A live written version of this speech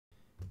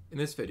In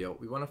this video,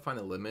 we want to find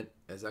the limit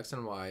as x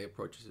and y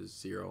approaches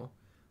 0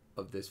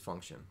 of this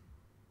function.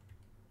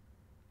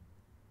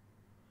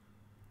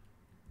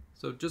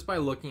 So just by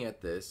looking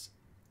at this,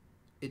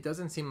 it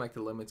doesn't seem like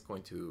the limit's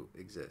going to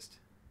exist.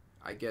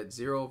 I get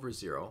 0 over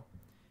 0,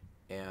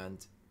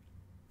 and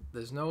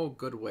there's no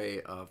good way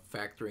of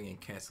factoring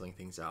and canceling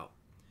things out.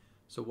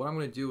 So what I'm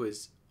going to do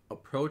is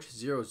approach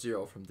 0,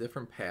 0 from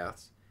different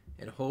paths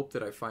and hope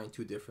that I find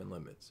two different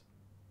limits.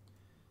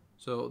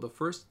 So the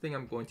first thing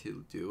I'm going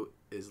to do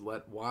is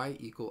let y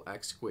equal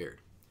x squared.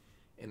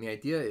 And the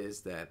idea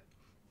is that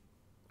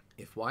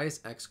if y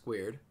is x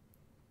squared,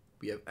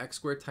 we have x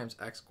squared times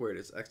x squared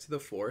is x to the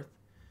fourth,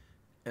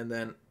 and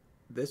then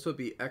this would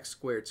be x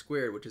squared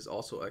squared, which is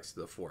also x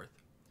to the fourth.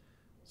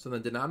 So in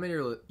the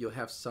denominator, you'll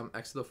have some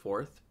x to the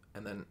fourth,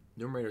 and then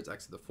numerator is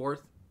x to the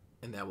fourth,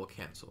 and that will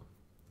cancel.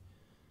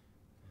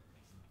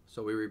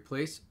 So we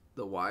replace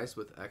the y's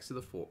with x to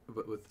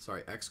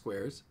the x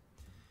squares,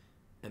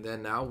 and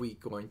then now we're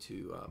going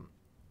to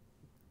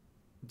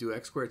do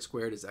x squared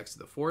squared is x to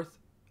the fourth.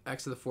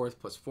 X to the fourth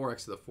plus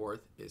 4x to the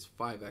fourth is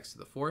 5x to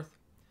the fourth.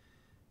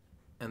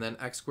 And then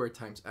x squared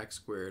times x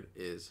squared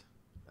is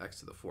x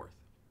to the fourth.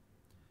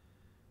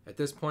 At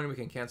this point, we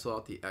can cancel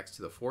out the x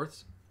to the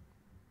fourths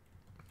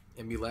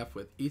and be left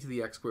with e to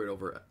the x squared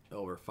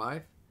over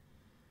 5.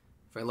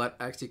 If I let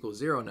x equal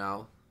 0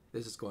 now,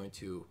 this is going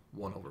to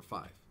 1 over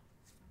 5.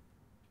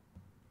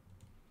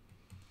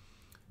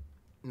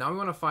 Now we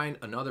want to find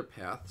another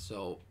path,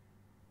 so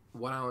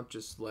why don't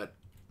just let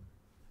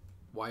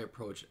y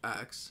approach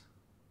x.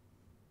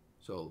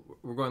 So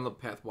we're going to the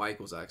path y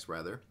equals x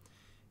rather.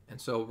 And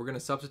so we're going to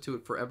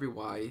substitute for every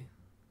y,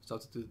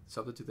 substitute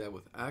that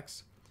with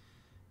x.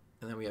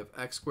 And then we have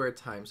x squared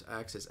times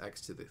x is x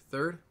to the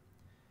third.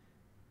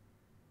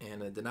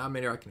 And the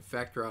denominator I can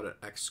factor out at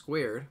x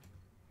squared.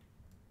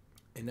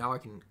 And now I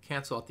can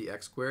cancel out the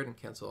x squared and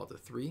cancel out the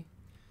 3.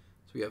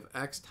 So we have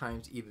x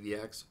times e to the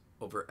x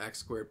over x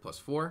squared plus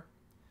 4.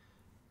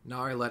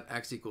 Now I let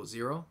x equal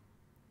 0.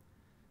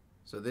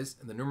 So this,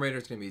 and the numerator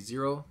is going to be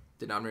 0,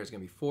 denominator is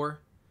going to be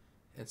 4,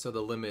 and so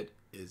the limit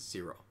is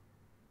 0.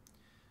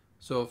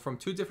 So from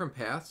two different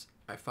paths,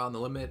 I found the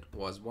limit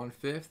was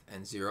 1/5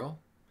 and 0.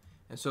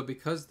 And so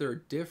because they're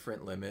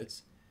different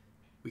limits,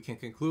 we can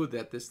conclude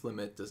that this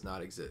limit does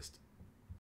not exist.